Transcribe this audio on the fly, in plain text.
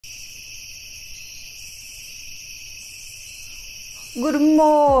Good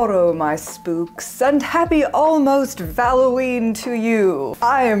morrow, my spooks, and happy almost Valloween to you.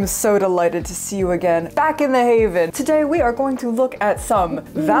 I am so delighted to see you again back in the Haven. Today we are going to look at some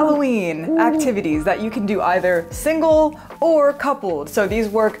Valloween activities that you can do either single or coupled. So these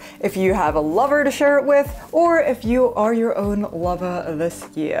work if you have a lover to share it with, or if you are your own lover this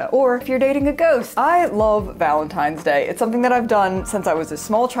year, or if you're dating a ghost. I love Valentine's Day. It's something that I've done since I was a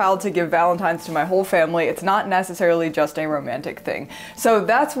small child to give Valentines to my whole family. It's not necessarily just a romantic thing. So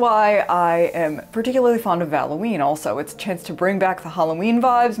that's why I am particularly fond of Valloween also. It's a chance to bring back the Halloween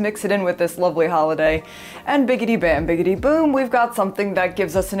vibes, mix it in with this lovely holiday, and biggity bam, biggity boom, we've got something that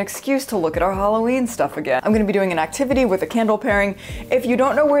gives us an excuse to look at our Halloween stuff again. I'm gonna be doing an activity with a candle pairing. If you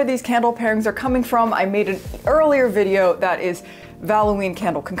don't know where these candle pairings are coming from, I made an earlier video that is Valloween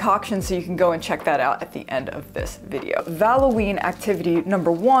candle concoction, so you can go and check that out at the end of this video. Valloween activity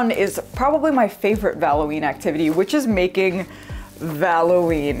number one is probably my favorite Valloween activity, which is making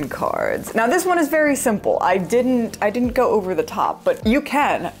Valloween cards. Now this one is very simple. I didn't go over the top, but you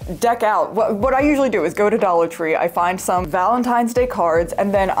can deck out. What I usually do is go to Dollar Tree, I find some Valentine's Day cards,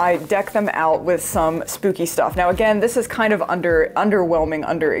 and then I deck them out with some spooky stuff. Now again, this is kind of underwhelming,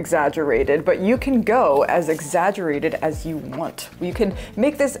 under-exaggerated, but you can go as exaggerated as you want. You can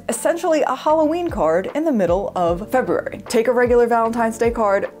make this essentially a Halloween card in the middle of February. Take a regular Valentine's Day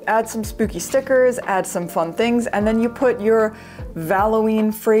card, add some spooky stickers, add some fun things, and then you put your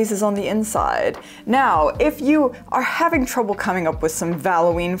Valloween phrases on the inside. Now, if you are having trouble coming up with some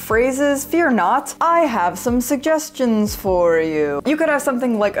Valloween phrases, fear not, I have some suggestions for you. You could have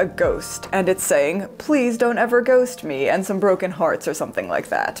something like a ghost, and it's saying, please don't ever ghost me, and some broken hearts or something like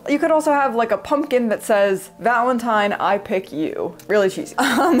that. You could also have like a pumpkin that says, Valentine, I pick you. Really cheesy.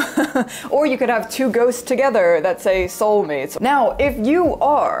 Or you could have two ghosts together that say soulmates. Now, if you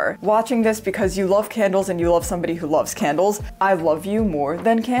are watching this because you love candles and you love somebody who loves candles, I love you more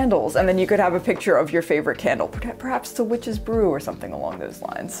than candles. And then you could have a picture of your favorite candle, perhaps the witch's brew or something along those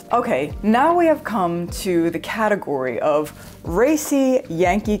lines. Okay, now we have come to the category of Racy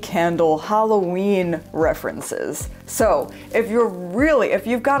Yankee Candle Halloween references. So if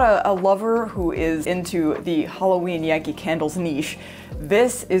you've got a lover who is into the Halloween Yankee Candles niche,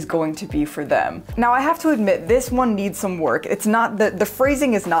 this is going to be for them. Now I have to admit, this one needs some work. It's not, the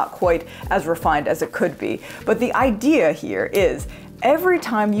phrasing is not quite as refined as it could be, but the idea here is every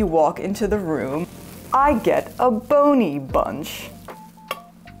time you walk into the room, I get a bony bunch.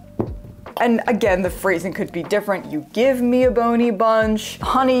 And again, the phrasing could be different. You give me a bony bunch.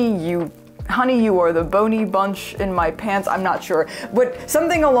 Honey, you are the bony bunch in my pants. I'm not sure, but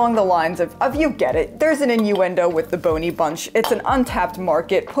something along the lines of you get it. There's an innuendo with the bony bunch. It's an untapped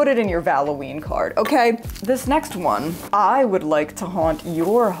market. Put it in your Valloween card, okay? This next one, I would like to haunt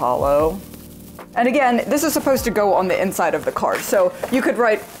your hollow. And again, this is supposed to go on the inside of the card. So you could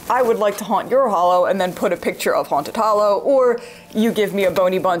write, I would like to haunt your hollow, and then put a picture of haunted hollow, or you give me a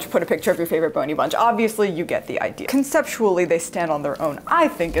bony bunch, put a picture of your favorite bony bunch. Obviously, you get the idea. Conceptually, they stand on their own, I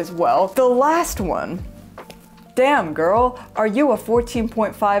think, as well. The last one. Damn, girl, are you a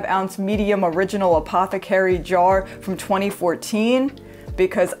 14.5 ounce medium original apothecary jar from 2014?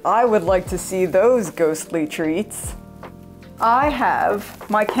 Because I would like to see those ghostly treats. I have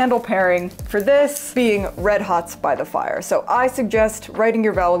my candle pairing for this being Red Hots by the Fire. So I suggest writing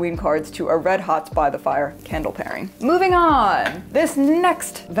your Valloween cards to a Red Hots by the Fire candle pairing. Moving on, this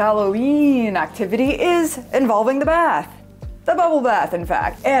next Valloween activity is involving the bath. The bubble bath, in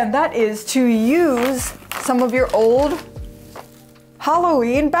fact. And that is to use some of your old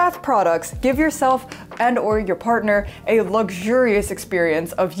Halloween bath products. Give yourself and or your partner a luxurious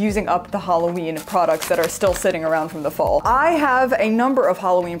experience of using up the Halloween products that are still sitting around from the fall. I have a number of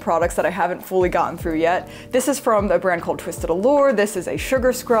Halloween products that I haven't fully gotten through yet. This is from a brand called Twisted Allure. This is a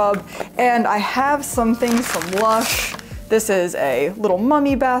sugar scrub, and I have some things from Lush. This is a little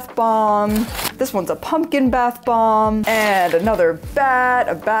mummy bath bomb. This one's a pumpkin bath bomb, and another a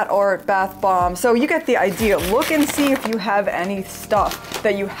bat art bath bomb. So you get the idea. Look and see if you have any stuff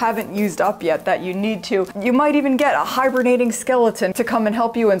that you haven't used up yet that you need to. You might even get a hibernating skeleton to come and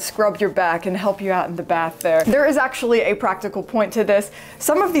help you and scrub your back and help you out in the bath there. There is actually a practical point to this.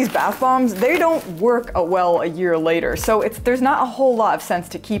 Some of these bath bombs, they don't work well a year later. So there's not a whole lot of sense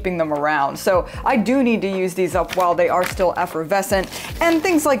to keeping them around. So I do need to use these up while they are still effervescent. And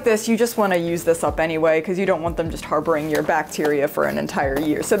things like this, you just want to use this up anyway, because you don't want them just harboring your bacteria for an entire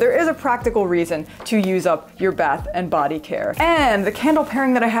year. So there is a practical reason to use up your bath and body care. And the candle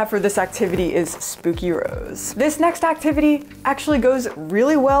pairing that I have for this activity is Spooky Rose. This next activity actually goes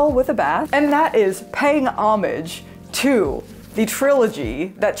really well with a bath, and that is paying homage to the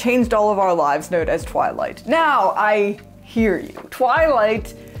trilogy that changed all of our lives known as Twilight. Now, I hear you.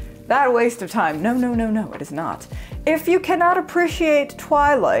 Twilight, that waste of time. No, no, no, no, it is not. If you cannot appreciate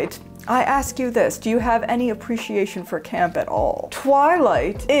Twilight, I ask you this, do you have any appreciation for camp at all?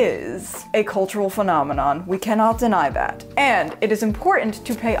 Twilight is a cultural phenomenon, we cannot deny that. And it is important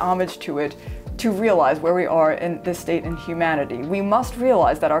to pay homage to it to realize where we are in this state in humanity. We must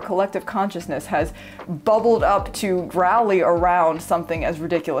realize that our collective consciousness has bubbled up to rally around something as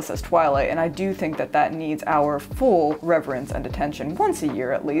ridiculous as Twilight, and I do think that that needs our full reverence and attention once a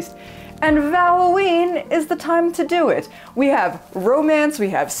year at least. And Valloween is the time to do it. We have romance, we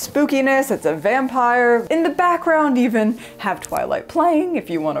have spookiness, it's a vampire. In the background even, have Twilight playing.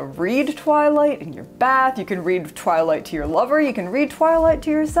 If you want to read Twilight in your bath, you can read Twilight to your lover, you can read Twilight to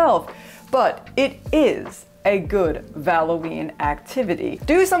yourself. But it is a good Valloween activity.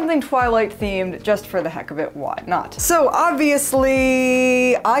 Do something Twilight themed just for the heck of it, why not? So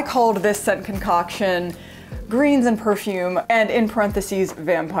obviously, I called this scent concoction greens and perfume, and in parentheses,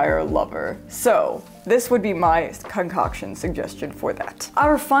 vampire lover. So this would be my concoction suggestion for that.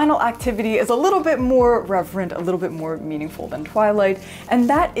 Our final activity is a little bit more reverent, a little bit more meaningful than Twilight, and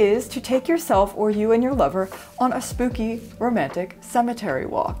that is to take yourself or you and your lover on a spooky, romantic cemetery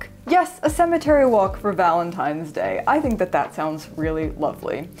walk. Yes, a cemetery walk for Valentine's Day. I think that that sounds really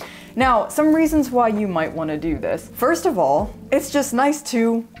lovely. Now, some reasons why you might want to do this. First of all, it's just nice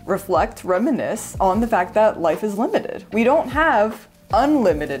to reflect, reminisce on the fact that life is limited. We don't have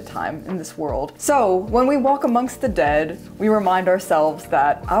unlimited time in this world. So when we walk amongst the dead, we remind ourselves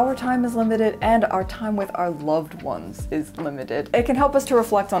that our time is limited and our time with our loved ones is limited. It can help us to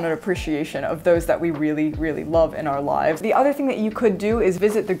reflect on an appreciation of those that we really, really love in our lives. The other thing that you could do is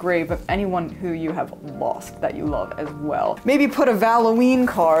visit the grave of anyone who you have lost that you love as well. Maybe put a Valloween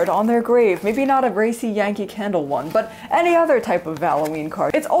card on their grave. Maybe not a Racy Yankee Candle one, but any other type of Valloween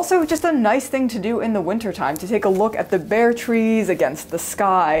card. It's also just a nice thing to do in the wintertime, to take a look at the bare trees against the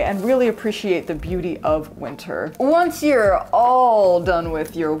sky and really appreciate the beauty of winter. Once you're all done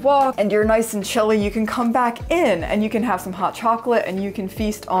with your walk and you're nice and chilly, you can come back in and you can have some hot chocolate and you can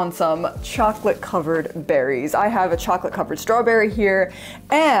feast on some chocolate covered berries. I have a chocolate covered strawberry here,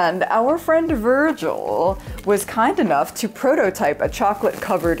 and our friend Virgil was kind enough to prototype a chocolate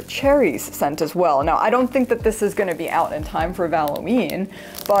covered cherries scent as well. Now, I don't think that this is going to be out in time for Valloween,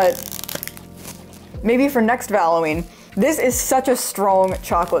 but maybe for next Valloween. This is such a strong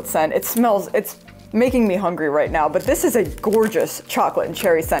chocolate scent. It smells, it's making me hungry right now, but this is a gorgeous chocolate and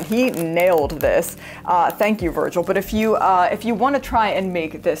cherry scent. He nailed this. Thank you, Virgil. But if you want to try and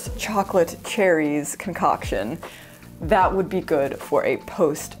make this chocolate cherries concoction, that would be good for a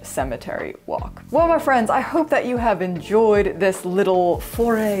post-cemetery walk. Well, my friends, I hope that you have enjoyed this little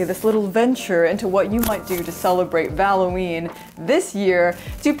foray, this little venture into what you might do to celebrate Valloween this year,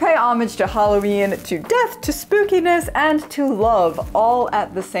 to pay homage to Halloween, to death, to spookiness, and to love, all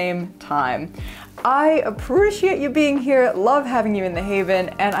at the same time. I appreciate you being here, love having you in the Haven,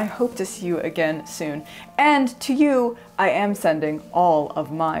 and I hope to see you again soon. And to you, I am sending all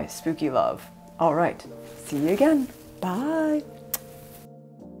of my spooky love. All right, see you again. Bye.